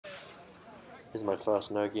This is my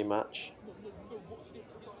first no-gi match,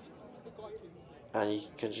 and you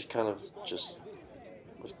can just kind of was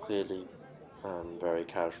clearly very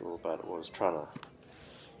casual about it. Was trying to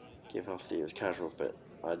give off that he was casual, but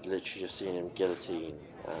I'd literally just seen him guillotine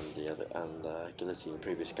guillotine the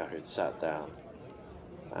previous guy who'd sat down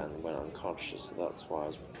and went unconscious, so that's why I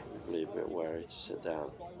was probably a bit wary to sit down.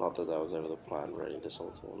 Not that was ever the plan really this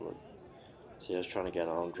whole tournament. See, I was trying to get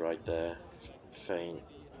an arm drag there, feint.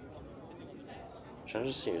 Trying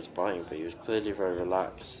to see he was biting, but he was clearly very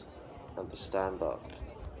relaxed at the stand up.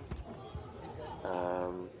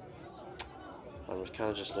 I was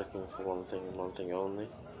kind of just looking for one thing and one thing only.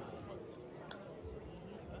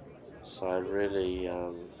 So I really,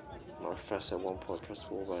 my professor at one point pressed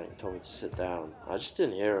the wall button and told me to sit down. I just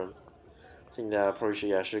didn't hear him. I think that I probably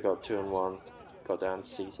should have got 2 and 1, got down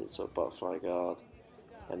seated, so butterfly guard,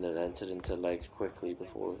 and then entered into legs quickly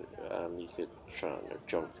before you could try and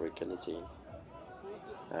jump for a guillotine.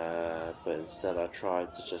 But instead I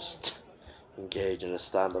tried to just engage in a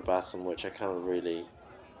stand-up battle, which I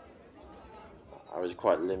was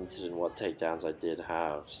quite limited in what takedowns I did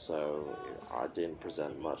have, so I didn't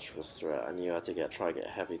present much of a threat. I knew I had to try to get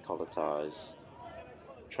heavy collar ties,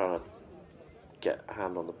 trying to get a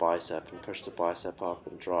hand on the bicep and push the bicep up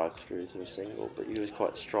and drive through to a single, but he was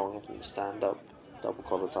quite strong from the stand-up. Double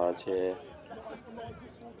collar ties here.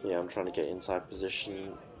 Yeah, I'm trying to get inside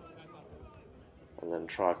position and then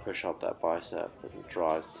try push up that bicep and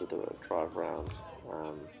drive round.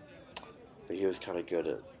 But he was kind of good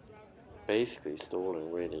at basically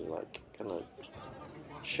stalling, really, like kind of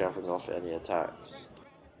shoving off any attacks.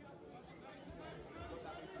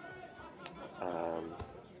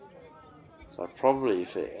 So I probably,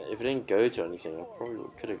 if it didn't go to anything, I probably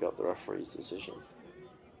could have got the referee's decision.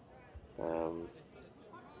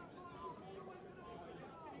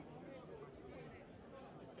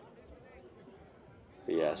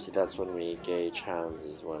 But yeah, see, that's when we engage hands,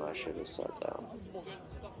 is when I should have sat down.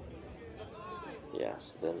 Yeah,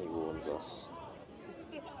 so then he warns us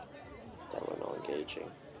that we're not engaging.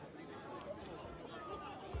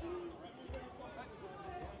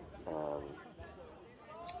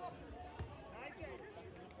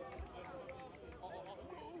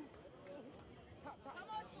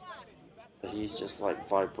 But he's just like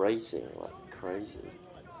vibrating like crazy.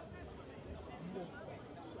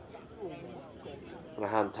 And I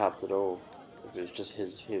hadn't tapped at all. It was just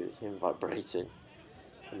him vibrating.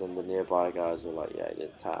 And then the nearby guys were like, yeah, he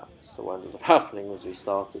didn't tap. So what ended up happening was we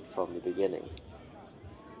started from the beginning.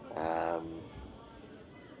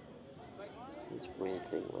 This weird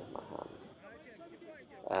thing with my hand.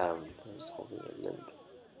 I was holding it limp.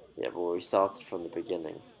 Yeah, but we started from the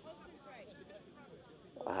beginning.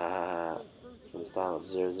 From stand-up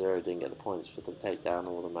 0-0, didn't get the points for the takedown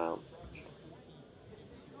or the mount.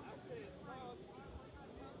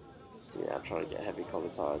 So yeah, I'm trying to get heavy collar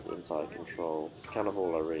ties, inside control. It's kind of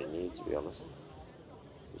all I really need, to be honest.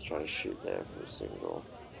 Just trying to shoot there for a single.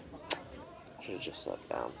 I should have just sat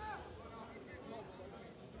down.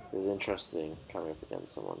 It was interesting coming up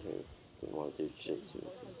against someone who didn't want to do jiu-jitsu.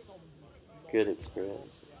 So good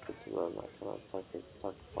experience. Good to learn that kind of type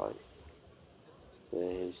of fight. So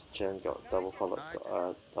his chin got double collar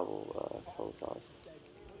ties.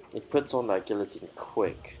 He puts on that guillotine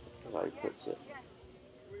quick, is how he puts it.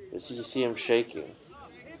 You see him shaking.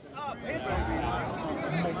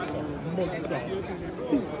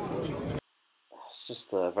 It's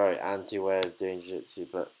just a very anti way of doing jiu-jitsu,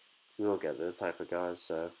 but we will get those type of guys,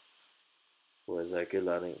 so it was a good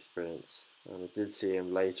learning experience. And I did see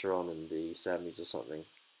him later on in the semis or something,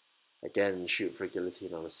 again shoot for a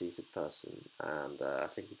guillotine on a seated person, and I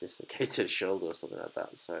think he dislocated his shoulder or something like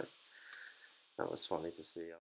that, so that was funny to see.